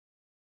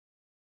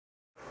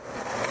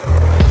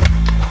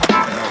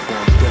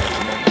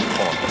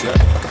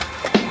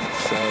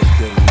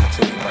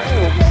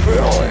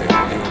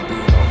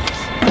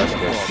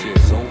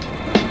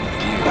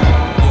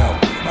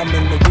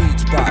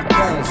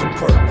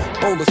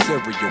bowl of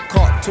cereal,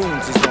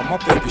 cartoons is on. My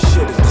favorite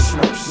shit is the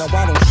Smurfs. Now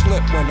I don't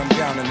slip when I'm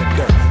down in the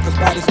dirt, cause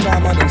by this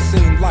time I done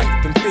seen life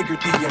and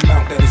figured the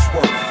amount that it's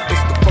worth.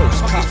 It's the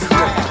first cops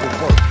looking for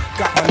work.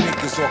 Got my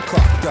niggas all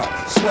cuffed up,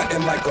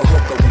 sweating like a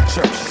hooker in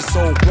church. This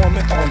old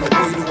woman on the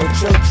way to a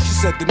church, she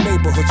said the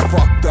neighborhood's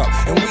fucked up,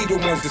 and we the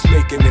ones that's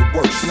making it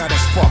worse. Now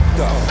that's fucked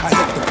up. I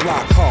hit the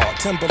block hard,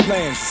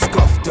 Timberlands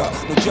scuffed up.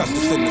 No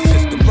justice in the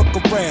system, look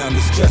around,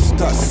 it's just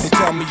us. They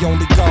tell me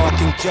only God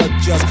can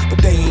judge us,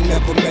 but they ain't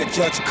never met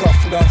Judge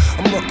Cuffner.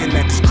 I'm looking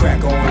at this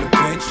cracker on the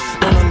bench.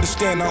 Don't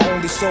understand I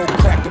only sold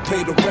crack to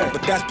pay the rent,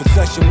 but that's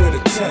possession with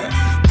a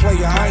 10.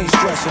 Player, I ain't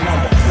stressing,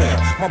 I'm a player.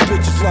 My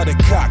bitches love the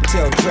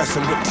cocktail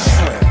dressing with the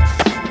shrimp.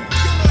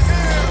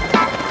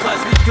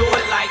 Cause we do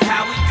it like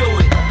how we do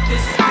it.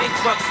 This is big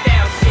truck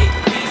style shit,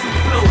 diesel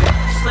fluid.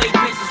 Slave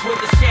bitches with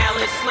the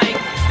challenge slang.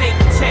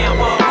 Staple town,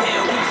 all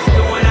hell, we just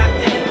doing our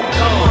thing.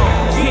 Come on,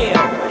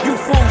 yeah, you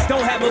fools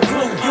don't have a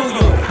clue, do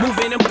you?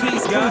 Moving them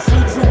keys,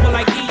 shoot trooper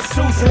like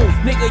Isuzu.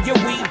 Nigga, you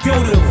weak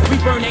doodle. We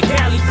burn that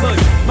Cali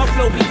push. My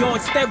flow be on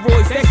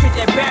steroids, that shit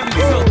that Barry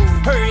took.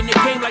 Her in the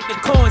game like the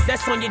coins,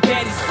 that's on your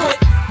daddy's foot.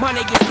 My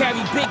niggas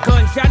carry big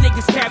guns, y'all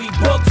niggas carry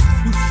books.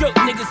 You shook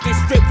niggas get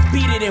stripped,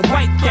 beat it and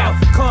wiped out.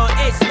 Con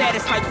Ed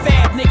status like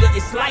Fab, nigga,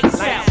 it's lights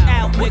out.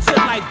 What's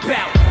your life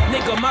bout?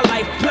 Nigga, my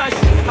life plush.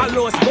 I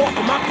lost both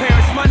of my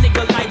parents, my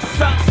nigga life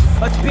sucks.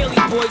 Us Billy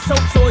boys, so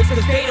toys,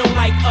 cause they don't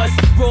like us.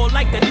 Roll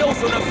like the nose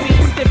on the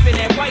feet, stiffin'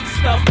 that white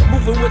stuff.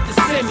 Moving with the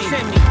semi.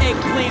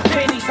 Eggplant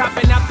pennies,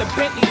 hopping out the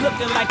Bentley,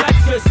 looking like I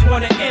just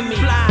won an Emmy.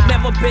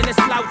 Never been a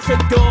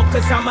sloucher dog,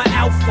 cause I'm an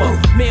alpha.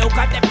 Mail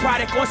got that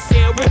product on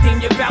sale,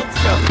 redeem your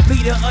voucher.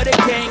 Leader of the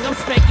gang, I'm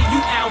spanking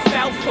you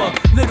alfalfa.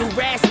 Little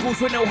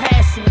rascals with no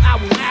hassle, I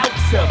will out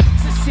ya.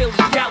 Sincerely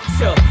doubt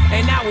ya,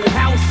 and I will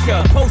house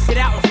ya. Post it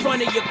out in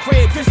front of your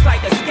crib, just like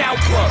a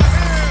scalper.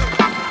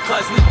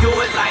 Cause we do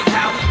it like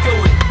how we do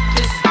it.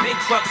 This is big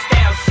truck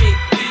style shit,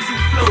 diesel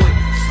fluid.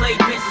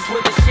 Slave bitches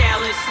with the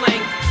challenge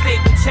slang.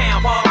 Staple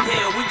town, Ball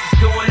Hill, we just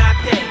doing our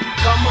thing.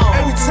 Come on.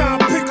 Every time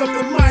I pick up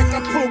the mic,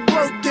 I put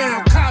work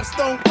down. Cops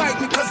don't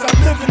like me cause I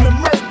live in the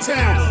Merc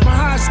town. My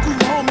high school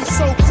homies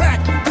so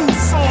crack, do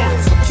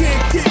songs. Can't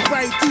get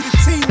right through the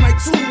team like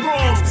two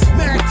wrongs.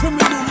 Mad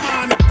criminal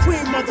mind and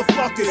cream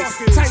motherfuckers.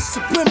 Tight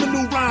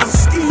subliminal rhymes,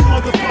 scheme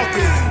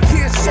motherfuckers.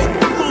 Can't shake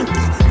the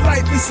monkey,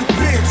 life is a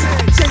bitch.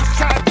 Jake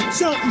tried to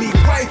jump me,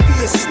 wifey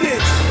a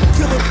snitch.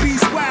 Killer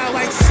bees wild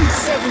like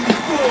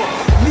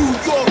C-74. New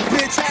York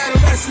bitch,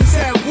 adolescents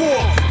at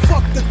war.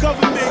 Fuck the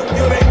government,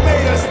 yo they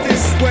made us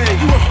this way.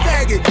 You a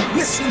faggot,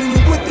 listening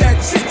to what that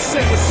chick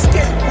say.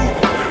 Escape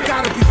route,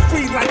 gotta be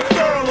free like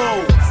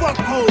Thurlow. Fuck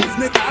hoes,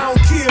 nigga, I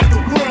don't care if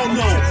the world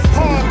know.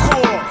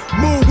 Hardcore,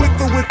 move with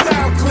or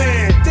without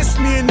clan. This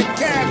me in the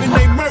cabin,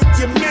 they murk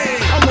your man.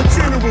 I'm a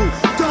general,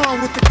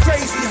 done with the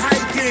crazy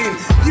hype game.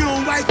 You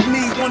don't like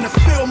me, wanna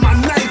feel my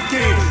knife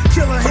game.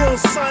 Killer Hill,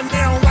 son,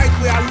 they don't like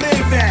where I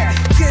live at.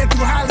 Can't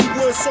do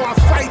Hollywood, so I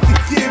fight to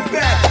give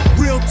back.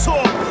 Real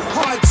talk,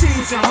 hard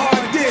jeans and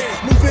hard dick.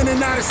 Move in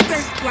and out of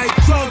state like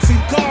drugs and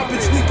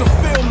garbage. Nigga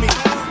feel me,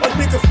 a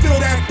nigga feel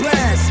that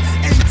blast.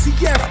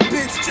 ATF,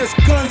 bitch, just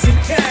guns and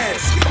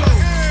cash.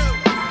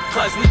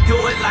 Cause we do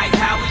it like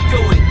how we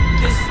do it.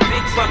 This is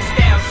big truck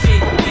style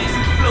shit,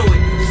 diesel fluid.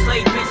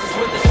 Slave bitches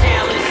with the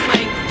challenge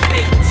slang.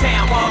 Staple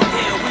town, all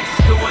hill, we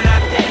just doing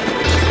our thing.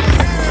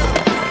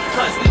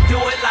 Cause we do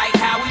it like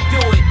how we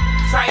do it.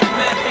 Trife,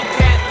 meth, and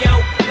cap, yo,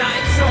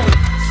 nothing to it.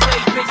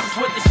 Slave bitches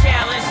with the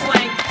challenge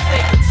slang.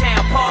 Staple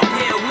town, Park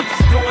Hill, we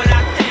just doing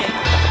our thing.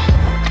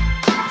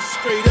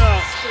 Straight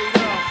up.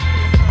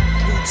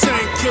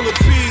 Wu-Tang Killer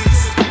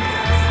Bees.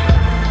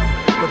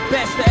 The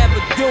best to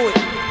ever do it.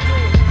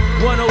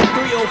 10304.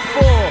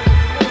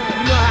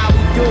 You know how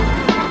we do it.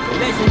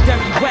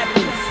 Legendary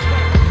Weapons.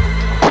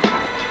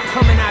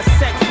 Come in our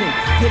section,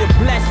 get a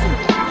blessing.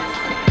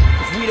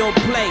 Cause we don't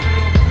play.